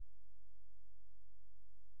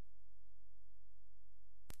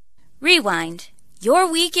Rewind,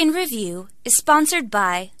 your week in review, is sponsored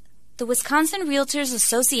by the Wisconsin Realtors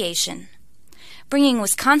Association, bringing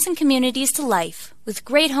Wisconsin communities to life with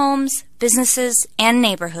great homes, businesses, and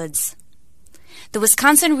neighborhoods. The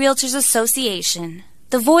Wisconsin Realtors Association,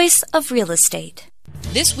 the voice of real estate.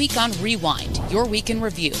 This week on Rewind, your week in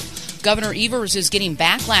review. Governor Evers is getting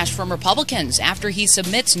backlash from Republicans after he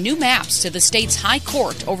submits new maps to the state's high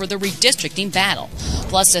court over the redistricting battle.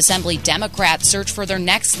 Plus, Assembly Democrats search for their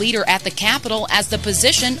next leader at the Capitol as the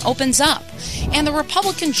position opens up. And the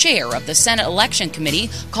Republican chair of the Senate Election Committee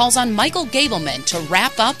calls on Michael Gableman to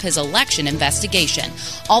wrap up his election investigation.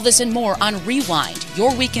 All this and more on Rewind,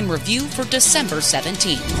 your week in review for December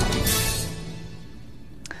 17th.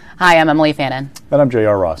 Hi, I'm Emily Fannin. And I'm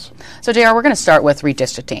J.R. Ross. So, J.R., we're going to start with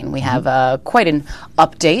redistricting. We have quite an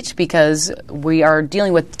update because we are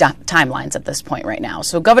dealing with timelines at this point right now.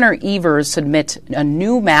 So, Governor Evers submit a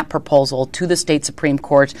new map proposal to the state Supreme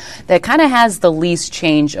Court that kind of has the least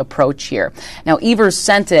change approach here. Now, Evers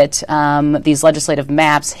sent it, these legislative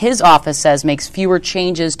maps, his office says makes fewer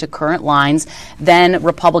changes to current lines than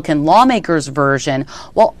Republican lawmakers' version,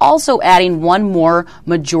 while also adding one more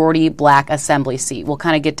majority black assembly seat. We'll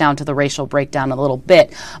kind of get down to the racial breakdown in a little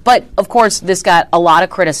bit. But, of course, this got a lot of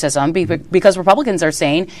criticism because Republicans are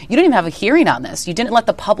saying you didn't even have a hearing on this. You didn't let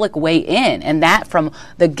the public weigh in. And that, from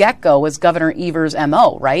the get-go, was Governor Evers'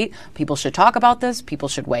 M.O., right? People should talk about this. People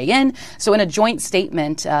should weigh in. So in a joint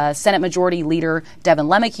statement, Senate Majority Leader Devin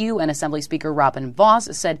LeMahieu and Assembly Speaker Robin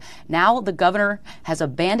Vos said now the governor has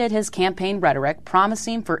abandoned his campaign rhetoric,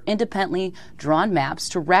 promising for independently drawn maps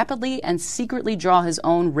to rapidly and secretly draw his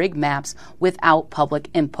own rigged maps without public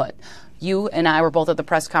input. You and I were both at the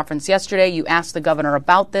press conference yesterday. You asked the governor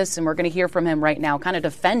about this, and we're going to hear from him right now, kind of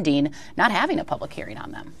defending not having a public hearing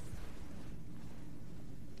on them.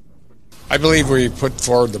 I believe we put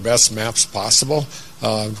forward the best maps possible,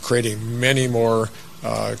 creating many more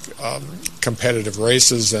competitive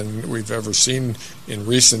races than we've ever seen in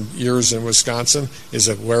recent years in Wisconsin. Is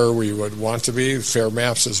it where we would want to be? Fair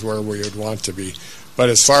maps is where we would want to be. But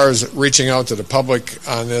as far as reaching out to the public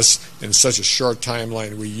on this in such a short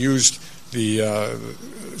timeline, we used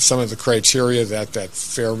some of the criteria that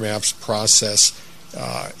Fair Maps process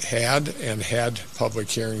had public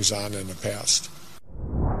hearings on in the past.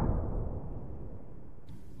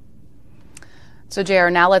 So, JR,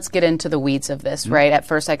 now let's get into the weeds of this, right? At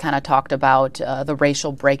first, I kind of talked about the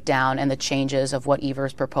racial breakdown and the changes of what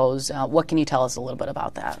Evers proposed. What can you tell us a little bit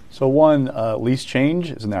about that? So, one, least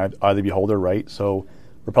change is an eye of the beholder, right? So,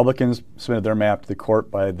 Republicans submitted their map to the court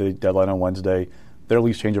by the deadline on Wednesday. Their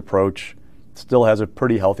least change approach still has a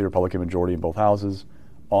pretty healthy Republican majority in both houses.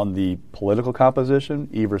 On the political composition,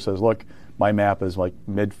 Evers says, look, my map is like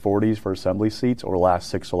mid-40s for assembly seats over the last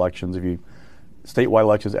 6 elections. If you statewide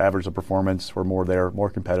elections average the performance, we're more there, more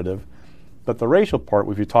competitive. But the racial part,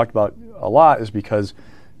 which we talked about a lot, is because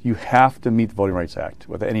you have to meet the Voting Rights Act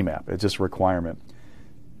with any map. It's just a requirement.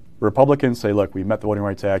 Republicans say, look, we met the Voting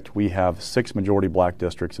Rights Act. We have 6 majority black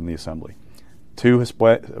districts in the Assembly, 2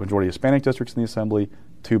 majority Hispanic districts in the Assembly,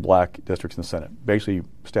 2 black districts in the Senate. Basically,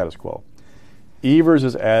 status quo. Evers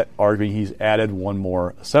is arguing he's added one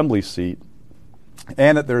more Assembly seat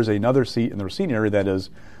and that there's another seat in the Racine area that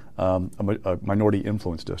is a minority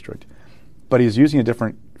influence district. But he's using a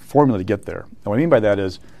different formula to get there. And what I mean by that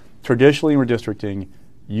is, traditionally in redistricting,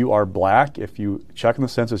 you are black. If you check in the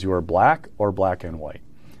census, you are black or black and white.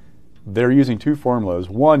 They're using 2 formulas.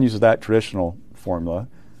 One uses that traditional formula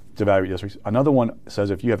to evaluate districts. Another one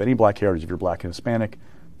says if you have any black heritage, if you're black and Hispanic,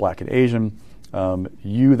 black and Asian,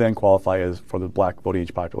 you then qualify as for the black voting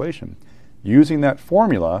age population. Using that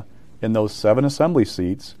formula in those 7 assembly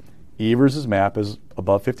seats, Evers' map is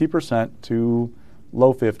above 50% to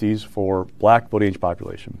low 50s for black voting age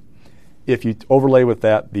population. If you overlay with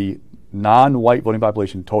that the non-white voting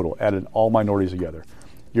population total, added all minorities together,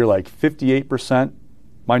 you're like 58%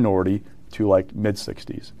 minority to like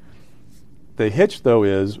mid-60s. The hitch, though,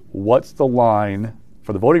 is what's the line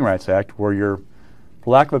for the Voting Rights Act where you're,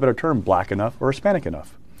 for lack of a better term, black enough or Hispanic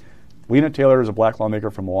enough? Lena Taylor is a black lawmaker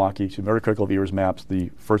from Milwaukee. She's very critical of Evers' maps. The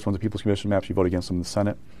first one's the People's Commission map. She voted against them in the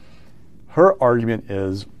Senate. Her argument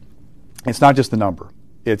is it's not just the number.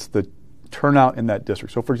 It's the turnout in that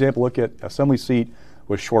district. So, for example, look at assembly seat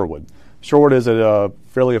with Shorewood. Shorewood is a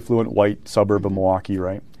fairly affluent white suburb of Milwaukee,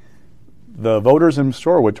 right? The voters in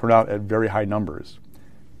Shorewood turn out at very high numbers.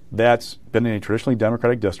 That's been in a traditionally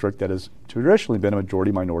Democratic district that has traditionally been a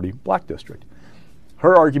majority-minority black district.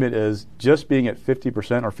 Her argument is just being at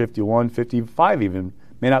 50% or 51, 55 even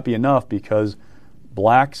may not be enough because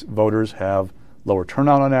blacks voters have lower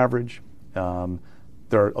turnout on average.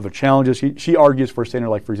 There are other challenges. She argues for a standard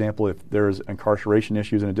like, for example, if there's incarceration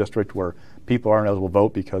issues in a district where people aren't eligible to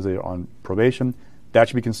vote because they're on probation, that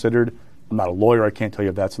should be considered. I'm not a lawyer. I can't tell you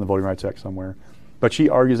if that's in the Voting Rights Act somewhere. But she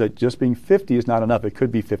argues that just being 50 is not enough. It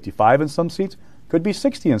could be 55 in some seats, could be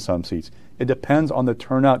 60 in some seats. It depends on the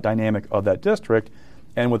turnout dynamic of that district.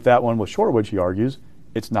 And with that one with Shorewood, she argues,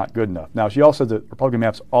 it's not good enough. Now, she also says that Republican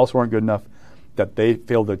maps also aren't good enough, that they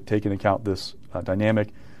failed to take into account this dynamic.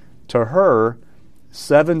 To her,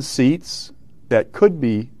 7 seats that could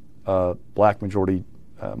be black majority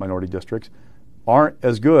minority districts aren't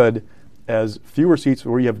as good as fewer seats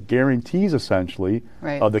where you have guarantees, essentially,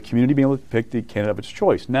 of the community being able to pick the candidate of its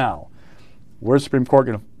choice. Now, where's the Supreme Court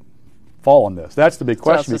going to fall on this? That's the big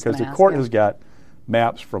question, because the court has got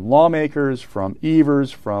maps from lawmakers, from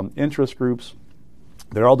Evers, from interest groups.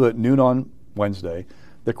 They're all due at noon on Wednesday.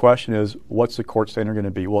 The question is, what's the court standard going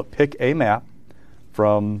to be? Will it pick a map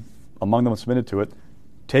from among them submitted to it,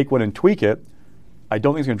 take one and tweak it? I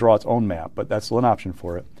don't think it's going to draw its own map, but that's still an option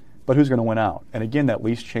for it. But who's going to win out? And again, that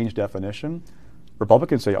least change definition,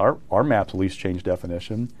 Republicans say our map's least change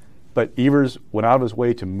definition, but Evers went out of his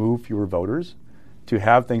way to move fewer voters, to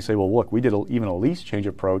have things say, well, look, we did even a least change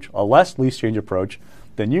approach, a less least change approach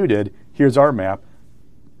than you did. Here's our map.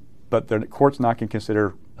 But the court's not going to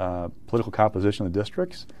consider political composition of the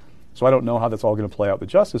districts. So I don't know how that's all going to play out with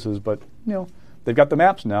the justices, but they've got the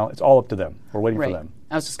maps now. It's all up to them. We're waiting for them.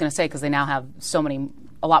 I was just going to say, because they now have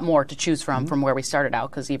a lot more to choose from where we started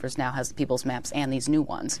out, because Evers now has the people's maps and these new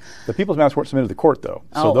ones. The people's maps weren't submitted to the court, though.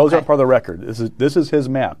 So those aren't part of the record. This is his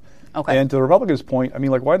map. Okay. And to the Republicans' point, I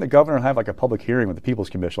mean, like, why didn't the governor have like a public hearing with the People's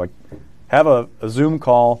Commission? Like, have a Zoom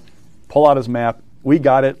call, pull out his map. We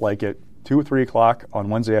got it like at 2 or 3 o'clock on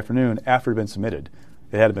Wednesday afternoon after it had been submitted.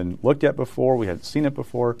 It had been looked at before. We had seen it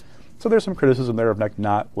before. So there's some criticism there of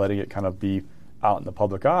not letting it kind of be out in the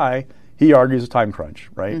public eye. He argues a time crunch,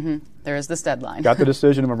 right? Mm-hmm. There is this deadline. Got the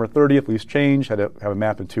decision November 30th, least change, had to have a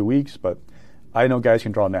map in 2 weeks, but I know guys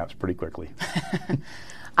can draw maps pretty quickly.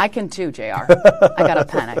 I can too, JR. I got a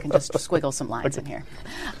pen. I can just squiggle some lines in here.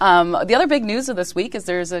 The other big news of this week is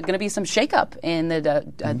there's going to be some shakeup in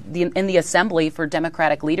the Assembly for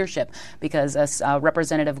Democratic leadership, because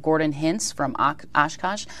Representative Gordon Hintz from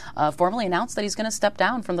Oshkosh formally announced that he's going to step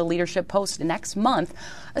down from the leadership post next month,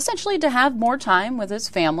 essentially to have more time with his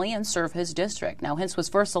family and serve his district. Now, Hintz was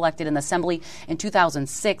first elected in the Assembly in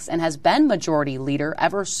 2006 and has been majority leader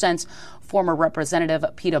ever since former Representative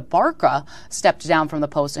Peter Barca stepped down from the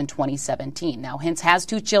post in 2017. Now, Hintz has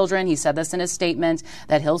 2 children. He said this in his statement,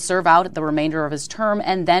 that he'll serve out the remainder of his term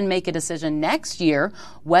and then make a decision next year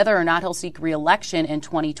whether or not he'll seek re-election in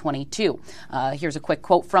 2022. Here's a quick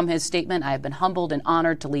quote from his statement. "I have been humbled and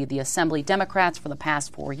honored to lead the Assembly Democrats for the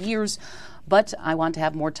past 4 years, but I want to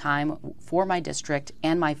have more time for my district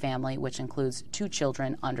and my family, which includes 2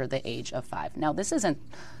 children under the age of 5. Now, this isn't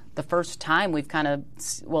the first time we've kind of,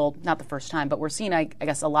 well, not the first time, but we're seeing, I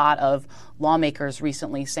guess, a lot of lawmakers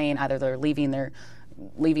recently saying either they're leaving their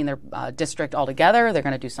district altogether, they're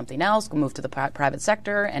going to do something else, move to the private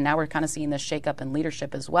sector, and now we're kind of seeing this shakeup in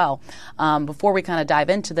leadership as well. Before we kind of dive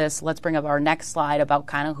into this, let's bring up our next slide about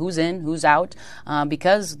kind of who's in, who's out,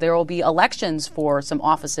 because there will be elections for some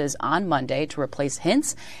offices on Monday to replace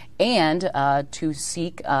Hintz and to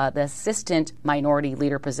seek the assistant minority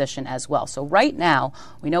leader position as well. So right now,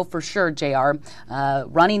 we know for sure, JR,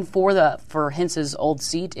 running for Hintz's old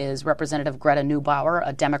seat is Representative Greta Neubauer,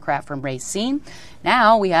 a Democrat from Racine.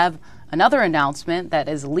 Now we have another announcement that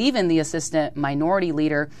is leaving the assistant minority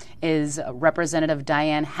leader is Representative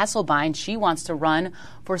Diane Hesselbein. She wants to run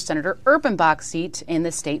for Senator Erpenbach's seat in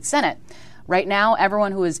the state Senate. Right now,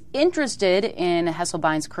 everyone who is interested in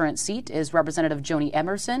Hesselbein's current seat is Representative Joni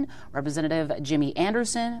Emerson, Representative Jimmy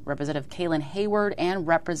Anderson, Representative Kaylin Hayward, and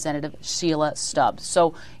Representative Sheila Stubbs.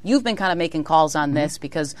 So you've been kind of making calls on this,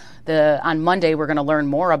 because on Monday we're going to learn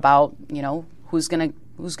more about who's going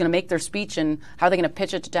to make their speech and how they're going to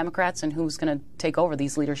pitch it to Democrats and who's going to take over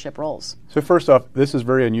these leadership roles. So first off, this is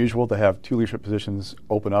very unusual to have 2 leadership positions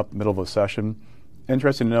open up in the middle of a session.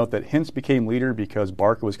 Interesting to note that Hintz became leader because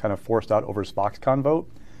Barca was kind of forced out over his Foxconn vote.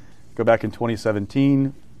 Go back in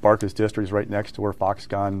 2017, Barca's district is right next to where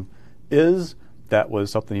Foxconn is. That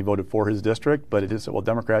was something he voted for his district, but it did so well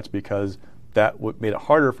Democrats because that made it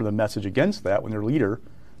harder for the message against that when their leader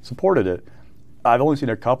supported it. I've only seen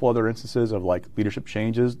a couple other instances of leadership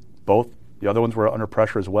changes. Both the other ones were under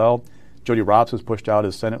pressure as well. Jody Robson was pushed out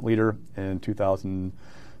as Senate leader in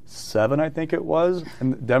 2007, I think it was,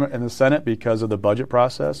 in the Senate because of the budget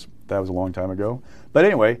process. That was a long time ago. But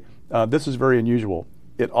anyway, this is very unusual.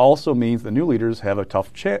 It also means the new leaders have a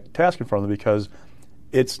tough task in front of them, because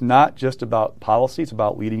it's not just about policy, it's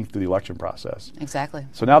about leading through the election process. Exactly.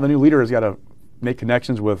 So now the new leader has got to make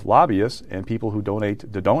connections with lobbyists and people who donate to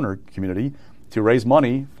the donor community to raise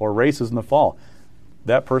money for races in the fall.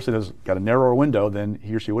 That person has got a narrower window than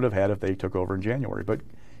he or she would have had if they took over in January. But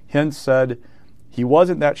Hintz said he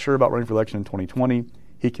wasn't that sure about running for election in 2020.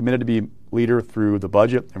 He committed to be leader through the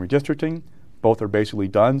budget and redistricting. Both are basically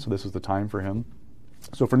done, so this is the time for him.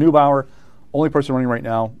 So for Neubauer, only person running right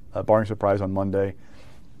now, barring surprise on Monday.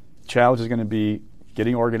 Challenge is going to be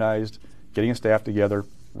getting organized, getting a staff together,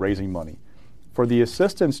 raising money. For the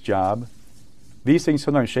assistant's job, these things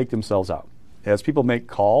sometimes shake themselves out. As people make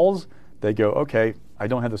calls, they go, okay, I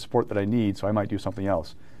don't have the support that I need, so I might do something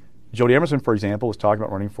else. Jody Emerson, for example, was talking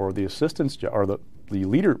about running for the assistant's job, or the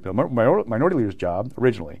minority leader's job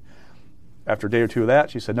originally. After a day or two of that,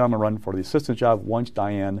 she said, no, I'm going to run for the assistant's job once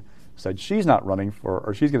Diane said she's not running for,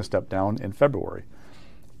 or she's going to step down in February.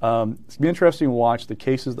 It's going to be interesting to watch the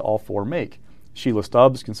cases that all four make. Sheila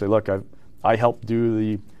Stubbs can say, look, I helped do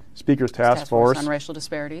the Speaker's Task Force on racial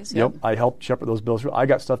disparities. Yep, I helped shepherd those bills through. I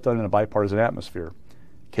got stuff done in a bipartisan atmosphere.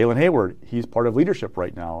 Kalen Hayward, he's part of leadership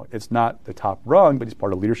right now. It's not the top rung, but he's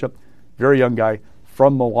part of leadership. Very young guy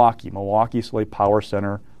from Milwaukee. Milwaukee's still a power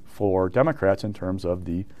center for Democrats in terms of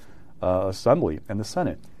the Assembly and the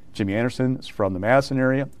Senate. Jimmy Anderson is from the Madison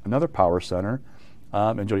area, another power center,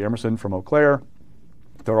 and Jody Emerson from Eau Claire.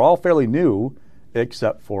 They're all fairly new,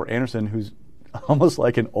 except for Anderson, who's almost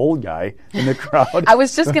like an old guy in the crowd. I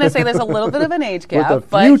was just going to say there's a little bit of an age gap,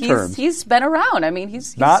 with a few terms. He's been around. I mean,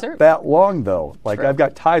 he's not served. That long, though. Like, True. I've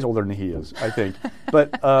got ties older than he is, I think.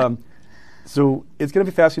 But so it's going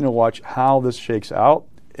to be fascinating to watch how this shakes out.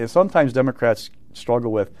 And sometimes Democrats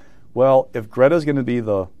struggle with, well, if Greta's going to be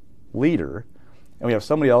the leader, and we have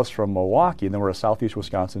somebody else from Milwaukee, and then we're a Southeast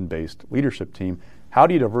Wisconsin-based leadership team, how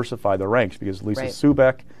do you diversify the ranks? Because Lisa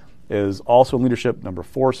Subeck is also in leadership, number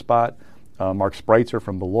 4 spot. Mark Spreitzer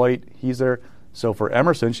from Beloit, he's there. So for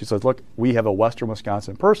Emerson, she says, look, we have a Western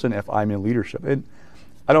Wisconsin person if I'm in leadership. And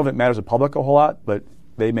I don't know if it matters to the public a whole lot, but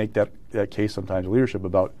they make that case sometimes in leadership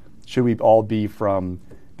about should we all be from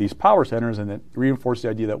these power centers, and it reinforces the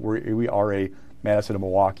idea that we are a Madison and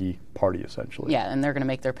Milwaukee party, essentially. Yeah, and they're going to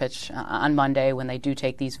make their pitch on Monday when they do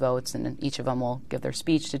take these votes, and each of them will give their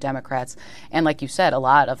speech to Democrats. And like you said, a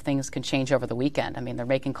lot of things can change over the weekend. I mean, they're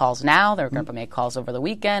making calls now, they're going to make calls over the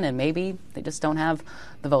weekend, and maybe they just don't have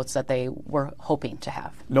the votes that they were hoping to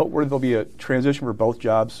have. Noteworthy, there'll be a transition for both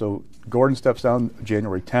jobs. So Gordon steps down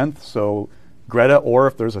January 10th, so Greta, or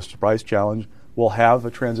if there's a surprise challenge, will have a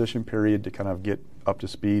transition period to kind of get up to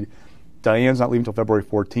speed. Diane's not leaving until February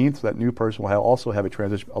 14th, so that new person will also have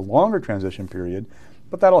a longer transition period,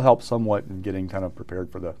 but that'll help somewhat in getting kind of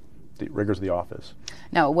prepared for the rigors of the office.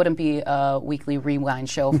 Now, it wouldn't be a weekly rewind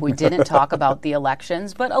show if we didn't talk about the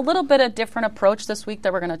elections, but a little bit of different approach this week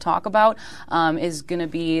that we're going to talk about is going to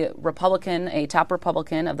be a top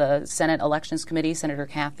Republican of the Senate Elections Committee, Senator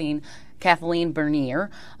Kathleen Bernier,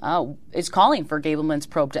 is calling for Gableman's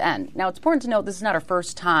probe to end. Now, it's important to note this is not our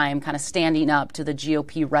first time kind of standing up to the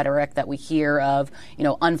GOP rhetoric that we hear of,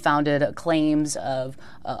 unfounded claims of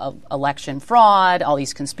election fraud, all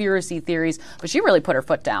these conspiracy theories. But she really put her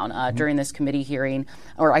foot down during this committee hearing,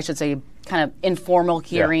 or I should say kind of informal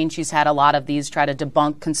hearing. Yeah. She's had a lot of these try to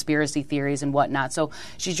debunk conspiracy theories and whatnot. So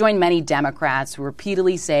she's joined many Democrats who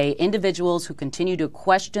repeatedly say individuals who continue to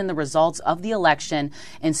question the results of the election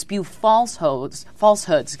and spew falsehoods,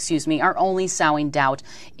 are only sowing doubt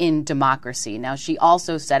in democracy. Now, she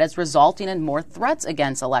also said it's resulting in more threats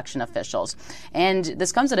against election officials. And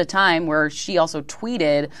this comes at a time where she also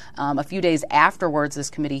tweeted a few days afterwards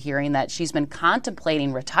this committee hearing that she's been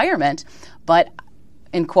contemplating retirement, but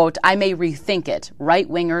in quote, I may rethink it.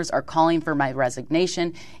 Right-wingers are calling for my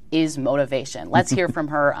resignation is motivation. Let's hear from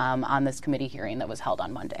her on this committee hearing that was held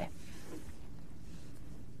on Monday.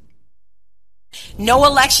 No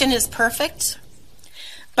election is perfect,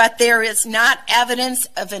 but there is not evidence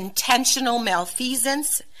of intentional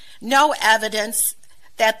malfeasance, no evidence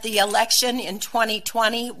that the election in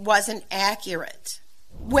 2020 wasn't accurate.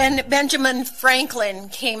 When Benjamin Franklin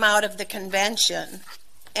came out of the convention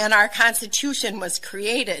and our Constitution was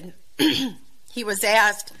created, he was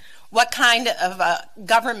asked, what kind of a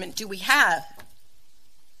government do we have?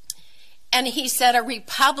 And he said, a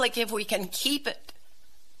republic if we can keep it.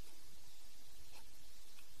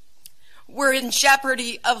 We're in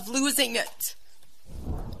jeopardy of losing it.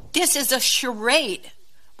 This is a charade,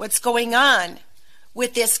 what's going on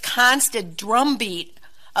with this constant drumbeat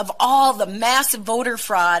of all the massive voter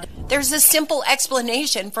fraud. There's a simple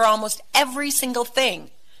explanation for almost every single thing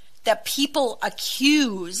that people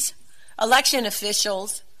accuse election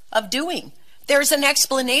officials of doing. There's an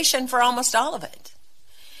explanation for almost all of it.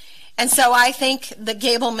 And so I think the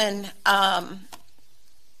Gableman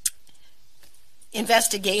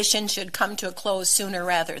investigation should come to a close sooner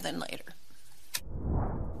rather than later.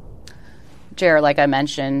 Jer, like I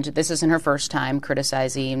mentioned, this isn't her first time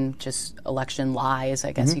criticizing just election lies,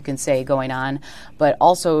 I guess you can say, going on. But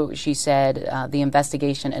also, she said the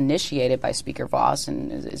investigation initiated by Speaker Vos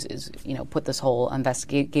and is put this whole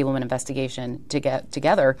Gableman investigation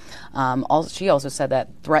together. She also said that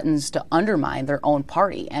threatens to undermine their own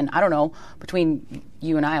party. And I don't know, between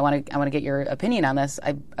you and I want to get your opinion on this.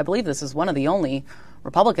 I believe this is one of the only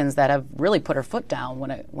Republicans that have really put her foot down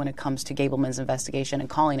when it comes to Gableman's investigation and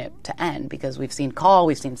calling it to end, because we've seen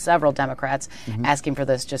several Democrats asking for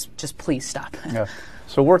this, just please stop. Yeah.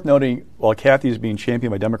 So worth noting, while Kathy's being championed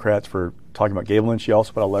by Democrats for talking about Gableman, she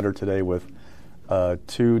also put a letter today with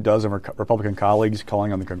 24 Republican colleagues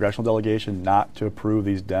calling on the congressional delegation not to approve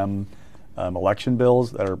these Dem election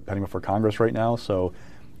bills that are pending before Congress right now. So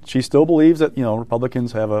she still believes that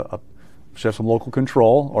Republicans have should have some local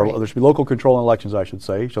control, or there should be local control in elections, I should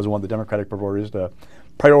say. She doesn't want the Democratic priorities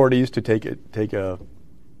to take a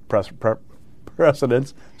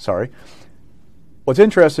precedence. Sorry. What's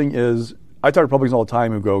interesting is I talk to Republicans all the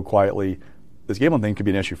time who go quietly, this Gableman thing could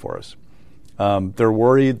be an issue for us. They're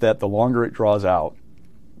worried that the longer it draws out,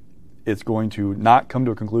 it's going to not come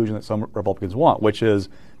to a conclusion that some Republicans want, which is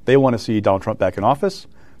they want to see Donald Trump back in office.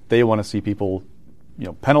 They want to see people,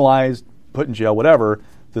 penalized, put in jail, whatever,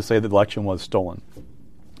 to say the election was stolen.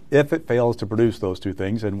 If it fails to produce those two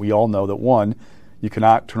things, and we all know that, one, you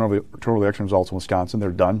cannot turn over the election results in Wisconsin.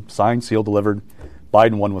 They're done, signed, sealed, delivered.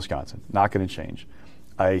 Biden won Wisconsin. Not going to change.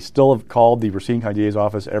 I still have called the Racine County DA's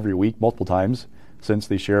office every week, multiple times, since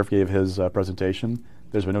the sheriff gave his presentation.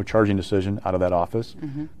 There's been no charging decision out of that office.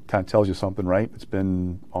 Kind of tells you something, right? It's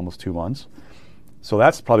been almost 2 months. So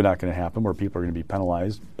that's probably not going to happen, where people are going to be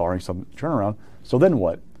penalized, barring some turnaround. So then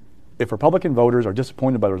what? If Republican voters are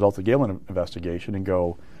disappointed by the results of the Gableman investigation and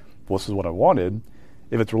go, well, this is what I wanted,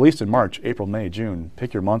 if it's released in March, April, May, June,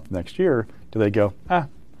 pick your month next year, do they go, I'm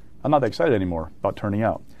not that excited anymore about turning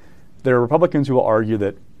out? There are Republicans who will argue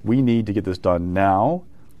that we need to get this done now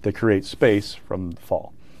to create space from the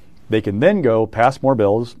fall. They can then go pass more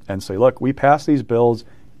bills and say, look, we passed these bills,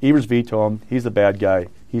 Evers vetoed them, he's the bad guy,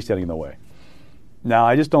 he's standing in the way. Now,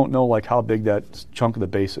 I just don't know how big that chunk of the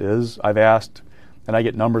base is. I've asked, and I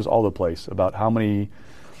get numbers all over the place about how many,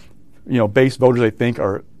 base voters I think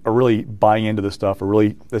are really buying into this stuff, or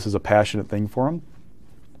really this is a passionate thing for them.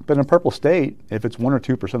 But in a purple state, if it's 1 or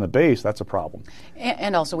 2% of the base, that's a problem.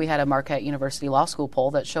 And also, we had a Marquette University Law School poll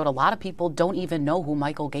that showed a lot of people don't even know who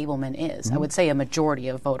Michael Gableman is. I would say a majority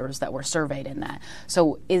of voters that were surveyed in that.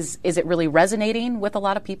 So is it really resonating with a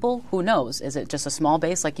lot of people? Who knows? Is it just a small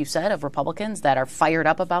base, like you said, of Republicans that are fired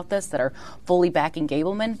up about this, that are fully backing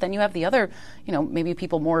Gableman? Then you have the other, maybe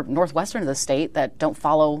people more northwestern of the state that don't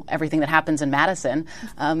follow everything that happens in Madison,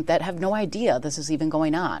 that have no idea this is even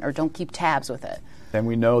going on, or don't keep tabs with it. And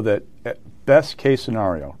we know that best case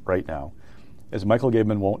scenario right now is Michael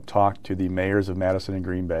Gableman won't talk to the mayors of Madison and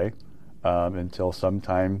Green Bay until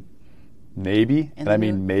sometime maybe,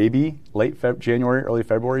 maybe late January, early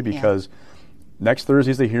February, because next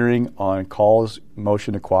Thursday is the hearing on Call's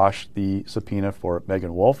motion to quash the subpoena for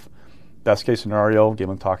Megan Wolf. Best case scenario,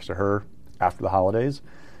 Gableman talks to her after the holidays.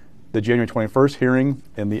 The January 21st hearing,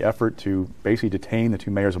 in the effort to basically detain the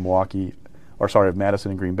two mayors of of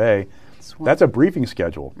Madison and Green Bay, that's a briefing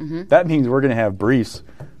schedule. That means we're going to have briefs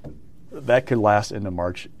that could last into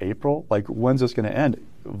March, April. When's this going to end?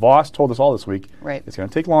 Vos told us all this week, it's going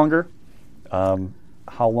to take longer.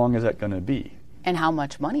 How long is that going to be? And how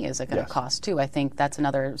much money is it going to cost, too? I think that's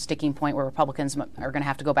another sticking point where Republicans are going to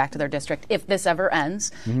have to go back to their district, if this ever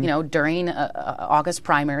ends, during August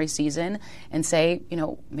primary season, and say,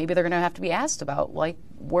 maybe they're going to have to be asked about,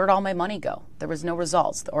 where'd all my money go? There was no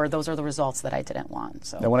results, or those are the results that I didn't want.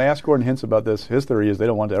 So. Now, when I asked Gordon Hintz about this, his theory is they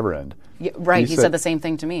don't want it to ever end. Yeah, right, he said the same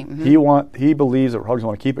thing to me. He believes that Republicans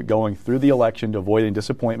want to keep it going through the election to avoid any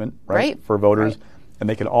disappointment for voters. Right. And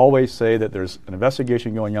they can always say that there's an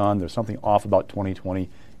investigation going on, there's something off about 2020,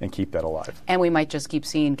 and keep that alive. And we might just keep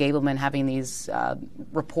seeing Gableman having these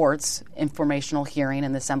reports, informational hearing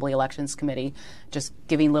in the Assembly Elections Committee, just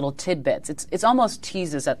giving little tidbits. It's almost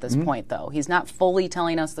teases at this point, though. He's not fully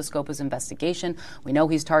telling us the scope of his investigation. We know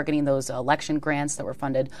he's targeting those election grants that were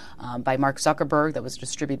funded by Mark Zuckerberg, that was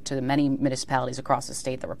distributed to many municipalities across the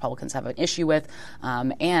state that Republicans have an issue with,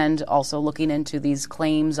 and also looking into these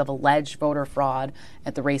claims of alleged voter fraud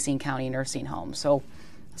at the Racine County nursing home. So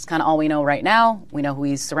that's kind of all we know right now. We know who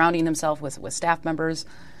he's surrounding himself with staff members.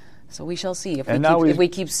 So we shall see if we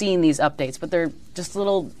keep seeing these updates. But they're just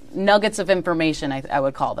little nuggets of information, I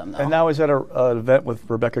would call them, though. And now he's at an event with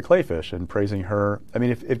Rebecca Clayfish and praising her. I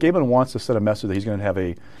mean, if Gableman wants to send a message that he's going to have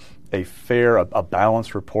a fair, a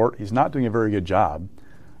balanced report, he's not doing a very good job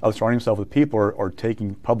of surrounding himself with people or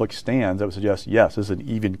taking public stands that would suggest, yes, this is an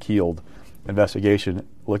even-keeled investigation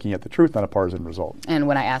looking at the truth, not a partisan result. And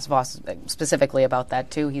when I asked Vos specifically about that,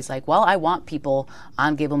 too, he's like, well, I want people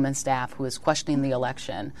on Gableman's staff who is questioning the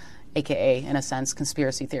election, a.k.a., in a sense,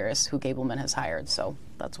 conspiracy theorists who Gableman has hired. So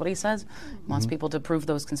that's what he says. He wants people to prove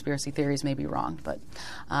those conspiracy theories may be wrong. But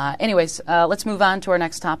anyways, let's move on to our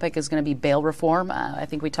next topic is going to be bail reform. I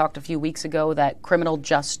think we talked a few weeks ago that criminal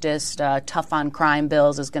justice, tough on crime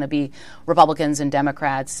bills is going to be Republicans and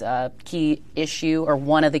Democrats' key issue, or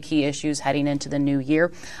one of the key issues heading into the new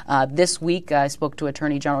year. This week, I spoke to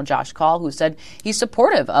Attorney General Josh Kaul, who said he's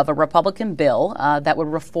supportive of a Republican bill that would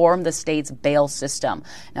reform the state's bail system.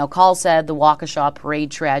 Now, Kaul said the Waukesha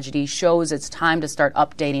parade tragedy shows it's time to start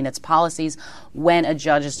updating its policies when a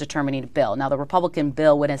judge is determining a bill. Now, the Republican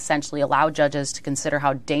bill would essentially allow judges to consider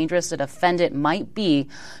how dangerous a defendant might be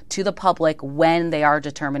to the public when they are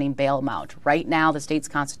determining bail amount. Right now, the state's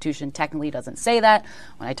constitution technically doesn't say that.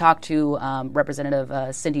 When I talked to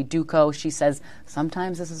Representative Cindy Duco, she says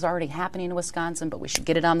sometimes this is already happening in Wisconsin, but we should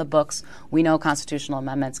get it on the books. We know constitutional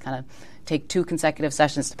amendments kind of take 2 consecutive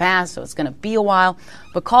sessions to pass, so it's going to be a while.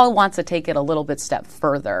 But Kaul wants to take it a little bit step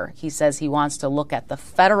further. He says he wants to look at the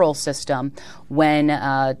federal system when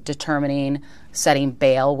determining setting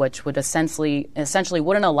bail, which would essentially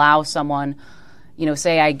wouldn't allow someone,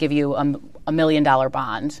 say I give you a $1 million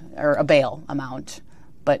bond or a bail amount,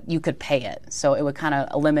 but you could pay it. So it would kind of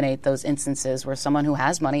eliminate those instances where someone who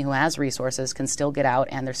has money, who has resources, can still get out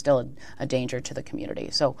and they're still a danger to the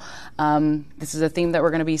community. So this is a theme that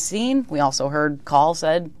we're going to be seeing. We also heard Kaul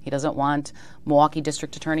said he doesn't want Milwaukee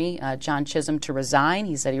District Attorney John Chisholm to resign.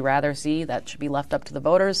 He said he'd rather see that should be left up to the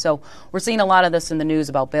voters. So we're seeing a lot of this in the news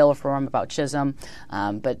about bail reform, about Chisholm,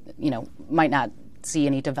 but might not see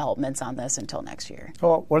any developments on this until next year.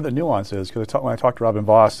 Well, one of the nuances, because when I talked to Robin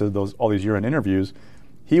Vos, all these year-end interviews,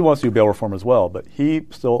 he wants to do bail reform as well, but he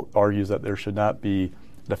still argues that there should not be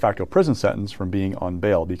a de facto prison sentence from being on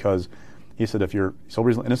bail, because he said if you're so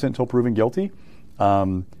reasonably innocent until proven guilty,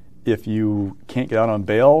 if you can't get out on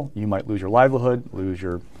bail, you might lose your livelihood, lose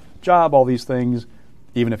your job, all these things,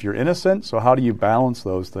 even if you're innocent. So how do you balance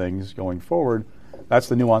those things going forward? That's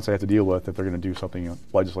the nuance they have to deal with if they're going to do something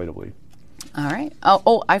legislatively. All right.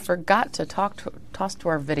 Oh, I forgot to toss to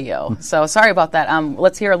our video. So sorry about that.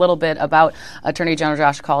 Let's hear a little bit about Attorney General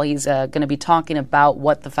Josh Kaul. He's going to be talking about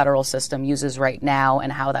what the federal system uses right now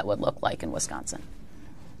and how that would look like in Wisconsin.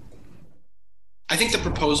 I think the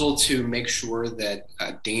proposal to make sure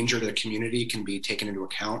that danger to the community can be taken into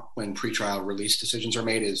account when pretrial release decisions are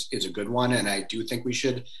made is a good one, and I do think we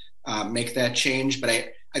should make that change. But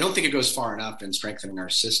I don't think it goes far enough in strengthening our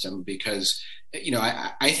system, because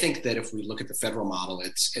I think that if we look at the federal model,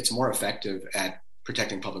 it's more effective at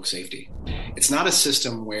protecting public safety. It's not a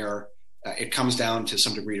system where it comes down to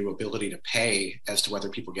some degree of ability to pay as to whether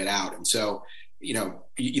people get out. And so,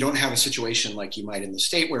 you don't have a situation like you might in the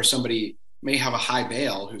state where somebody may have a high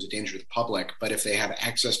bail who's a danger to the public, but if they have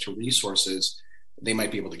access to resources, they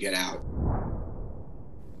might be able to get out.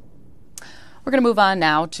 We're going to move on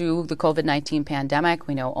now to the COVID-19 pandemic.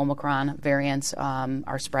 We know Omicron variants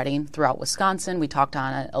are spreading throughout Wisconsin. We talked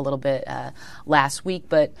on it a little bit last week,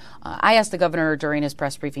 but I asked the governor during his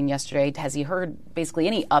press briefing yesterday, has he heard basically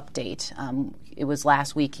any update? It was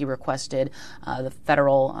last week he requested the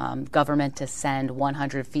federal government to send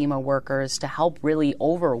 100 FEMA workers to help really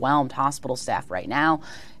overwhelmed hospital staff right now.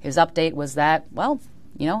 His update was that,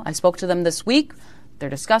 I spoke to them this week.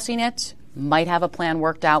 They're discussing it. Might have a plan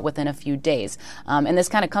worked out within a few days. And this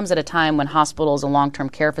kind of comes at a time when hospitals and long-term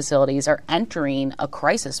care facilities are entering a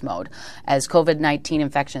crisis mode as COVID-19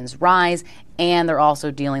 infections rise, and they're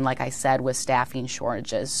also dealing, like I said, with staffing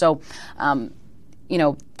shortages. So,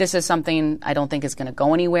 this is something I don't think is going to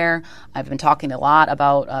go anywhere. I've been talking a lot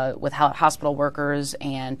about with hospital workers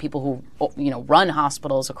and people who, run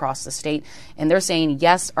hospitals across the state. And they're saying,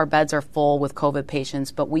 yes, our beds are full with COVID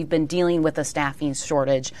patients, but we've been dealing with a staffing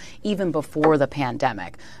shortage even before the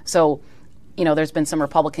pandemic. So, there's been some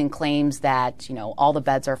Republican claims that, all the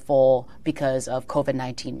beds are full because of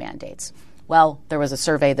COVID-19 mandates. Well, there was a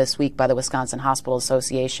survey this week by the Wisconsin Hospital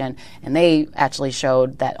Association, and they actually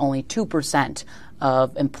showed that only 2%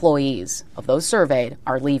 of employees of those surveyed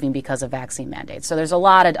are leaving because of vaccine mandates. So there's a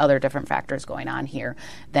lot of other different factors going on here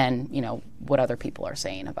than, what other people are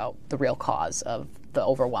saying about the real cause of the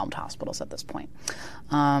overwhelmed hospitals at this point.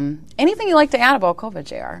 Anything you like to add about COVID,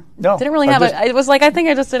 JR? No. Didn't really have it. It was like, I think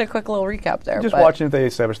I just did a quick little recap there. Just watching if they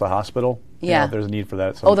establish the hospital. Yeah. There's a need for that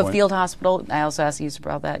at some point. The field hospital. I also asked you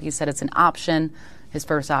about that. You said it's an option. His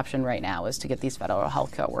first option right now is to get these federal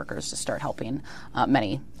health care workers to start helping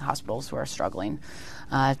many hospitals who are struggling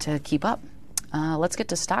to keep up. Let's get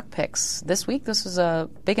to stock picks. This week, this was a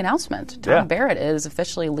big announcement. Tom Barrett is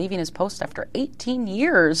officially leaving his post after 18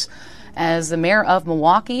 years as the mayor of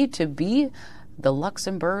Milwaukee to be the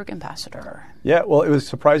Luxembourg ambassador. Yeah, well, it was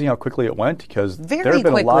surprising how quickly it went because there have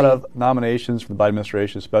been a lot of nominations from the Biden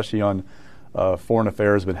administration, especially on foreign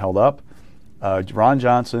affairs, have been held up. Ron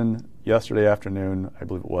Johnson, yesterday afternoon, I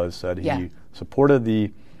believe it was, said he supported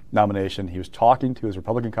the nomination. He was talking to his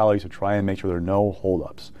Republican colleagues to try and make sure there are no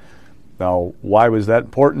holdups. Now, why was that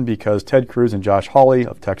important? Because Ted Cruz and Josh Hawley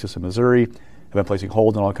of Texas and Missouri have been placing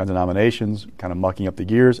holds on all kinds of nominations, kind of mucking up the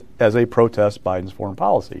gears as they protest Biden's foreign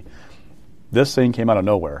policy. This thing came out of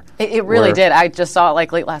nowhere. It really did. I just saw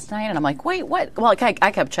it late last night, and I'm like, wait, what? Well, I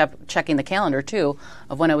kept checking the calendar, too,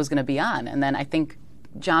 of when it was going to be on. And then I think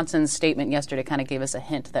Johnson's statement yesterday kind of gave us a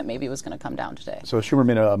hint that maybe it was going to come down today. So Schumer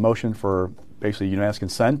made a motion for basically unanimous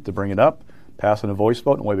consent to bring it up, pass in a voice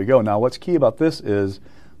vote, and away we go. Now, what's key about this is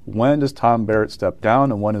when does Tom Barrett step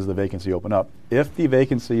down and when does the vacancy open up? If the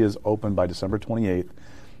vacancy is open by December 28th,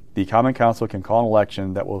 the Common Council can call an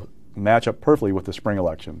election that will match up perfectly with the spring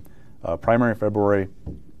election. Primary in February,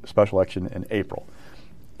 special election in April.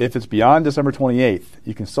 If it's beyond December 28th,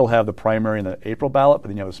 you can still have the primary in the April ballot, but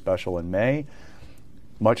then you have a special in May.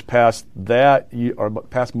 Much past that, or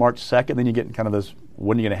past March 2nd, then you get in kind of this,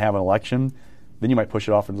 when are you going to have an election? Then you might push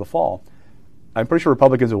it off into the fall. I'm pretty sure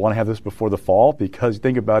Republicans would want to have this before the fall because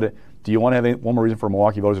think about it, do you want to have one more reason for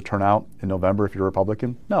Milwaukee voters to turn out in November if you're a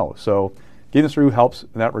Republican? No. So getting this through helps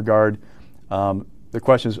in that regard. The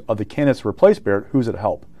question is, of the candidates to replace Barrett, who's it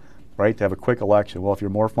help? Right, to have a quick election. Well, if you're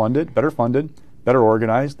more funded, better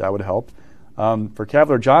organized, that would help. For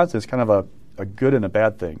Cavalier Johnson, it's kind of a good and a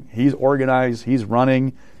bad thing. He's organized, he's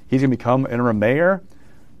running, he's going to become interim mayor,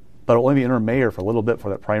 but it'll only be interim mayor for a little bit for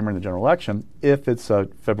that primary in the general election if it's a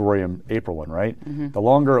February and April one, right? Mm-hmm. The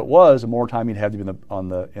longer it was, the more time he'd have to be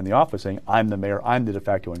in the office saying, I'm the mayor, I'm the de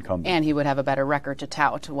facto incumbent. And he would have a better record to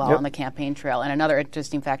tout while on the campaign trail. And another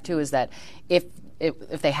interesting fact, too, is that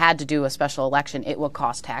if they had to do a special election, it will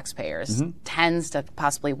cost taxpayers tens to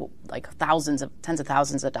possibly tens of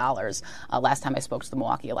thousands of dollars. Last time I spoke to the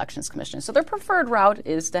Milwaukee Elections Commission. So their preferred route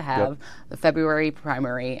is to have the February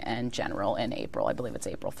primary and general in April. I believe it's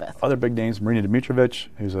April 5th. Other big names, Marina Dmitrovich,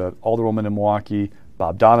 who's an alderwoman in Milwaukee,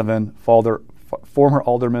 Bob Donovan, former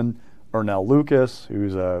alderman, Ernell Lucas,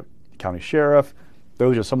 who's a county sheriff.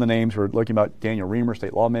 Those are some of the names. We're looking about Daniel Reamer,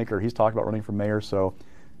 state lawmaker. He's talked about running for mayor. So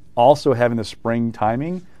also having the spring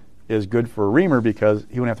timing is good for Reamer because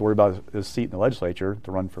he wouldn't have to worry about his seat in the legislature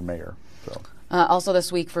to run for mayor. So. Also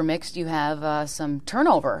this week for Mixed, you have some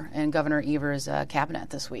turnover in Governor Evers' cabinet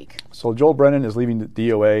this week. So Joel Brennan is leaving the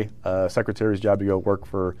DOA, secretary's job, to go work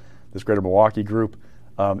for this Greater Milwaukee group.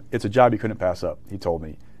 It's a job he couldn't pass up, he told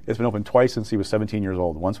me. It's been open twice since he was 17 years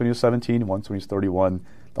old. Once when he was 17, once when he was 31.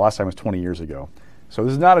 The last time was 20 years ago. So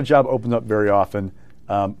this is not a job opened up very often.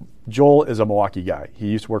 Joel is a Milwaukee guy. He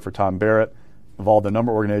used to work for Tom Barrett, involved in a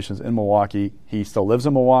number of organizations in Milwaukee. He still lives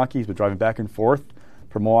in Milwaukee. He's been driving back and forth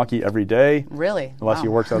from Milwaukee every day. Really? Unless he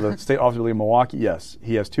works out of the state office in Milwaukee. Yes.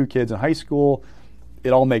 He has 2 kids in high school.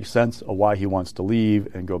 It all makes sense of why he wants to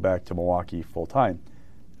leave and go back to Milwaukee full time.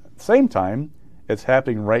 At the same time, it's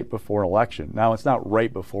happening right before election. Now, it's not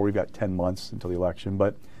right before. We've got 10 months until the election,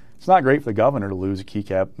 but it's not great for the governor to lose a key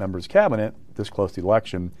member of his cabinet this close to the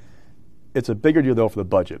election. It's a bigger deal, though, for the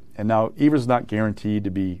budget. And now Evers is not guaranteed to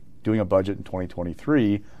be doing a budget in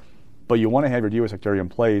 2023, but you want to have your DOA secretary in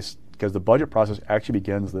place because the budget process actually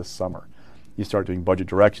begins this summer. You start doing budget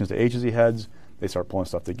directions to agency heads. They start pulling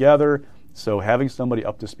stuff together. So having somebody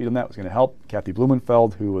up to speed on that was going to help. Kathy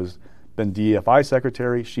Blumenfeld, who has been DFI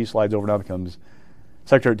secretary, she slides over now, becomes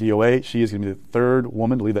secretary at DOA. She is going to be the 3rd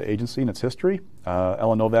woman to lead the agency in its history.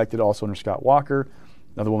 Ellen Novak did it also under Scott Walker.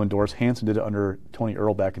 Another woman, Doris Hanson, did it under Tony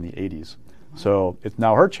Earl back in the 80s. So it's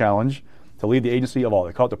now her challenge to lead the agency of all.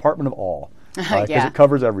 They call it Department of All because it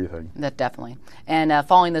covers everything. That definitely. And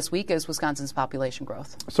following this week is Wisconsin's population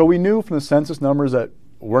growth. So we knew from the census numbers that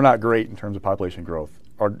we're not great in terms of population growth.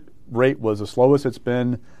 Our rate was the slowest it's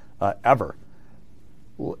been ever.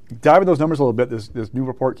 Diving those numbers a little bit, this new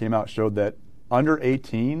report came out, showed that under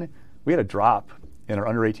 18, we had a drop in our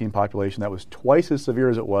under 18 population that was twice as severe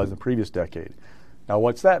as it was in the previous decade. Now,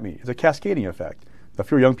 what's that mean? It's a cascading effect. The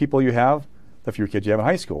fewer young people you have, the fewer kids you have in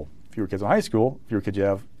high school. Fewer kids in high school, fewer kids you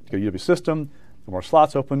have to go to UW system, the more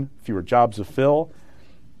slots open, fewer jobs to fill.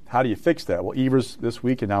 how do you fix that? Well, Evers this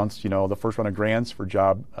week announced, the first round of grants for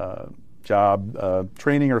job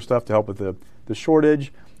training or stuff to help with the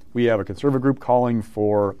shortage. We have a conservative group calling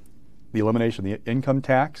for the elimination of the income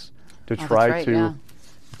tax to try to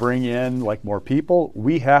bring in more people.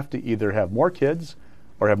 We have to either have more kids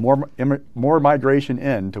or have more migration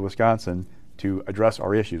into Wisconsin to address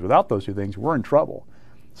our issues. Without those two things, we're in trouble.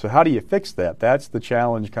 So how do you fix that? That's the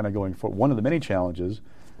challenge kind of going forward. One of the many challenges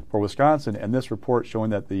for Wisconsin, and this report showing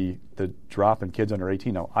that the drop in kids under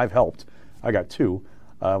 18, now I've helped. I got 2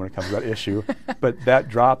 when it comes to that issue. But that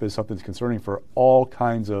drop is something that's concerning for all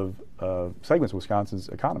kinds of segments of Wisconsin's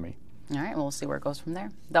economy. All right, well, we'll see where it goes from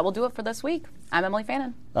there. That will do it for this week. I'm Emily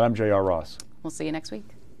Fannin. And I'm J.R. Ross. We'll see you next week.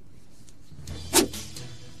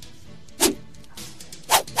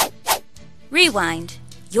 Rewind.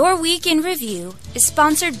 Your Week in Review is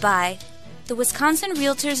sponsored by the Wisconsin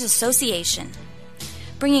Realtors Association,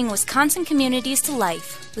 bringing Wisconsin communities to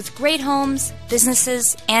life with great homes,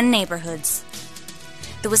 businesses, and neighborhoods.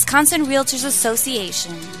 The Wisconsin Realtors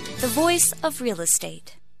Association, the voice of real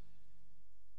estate.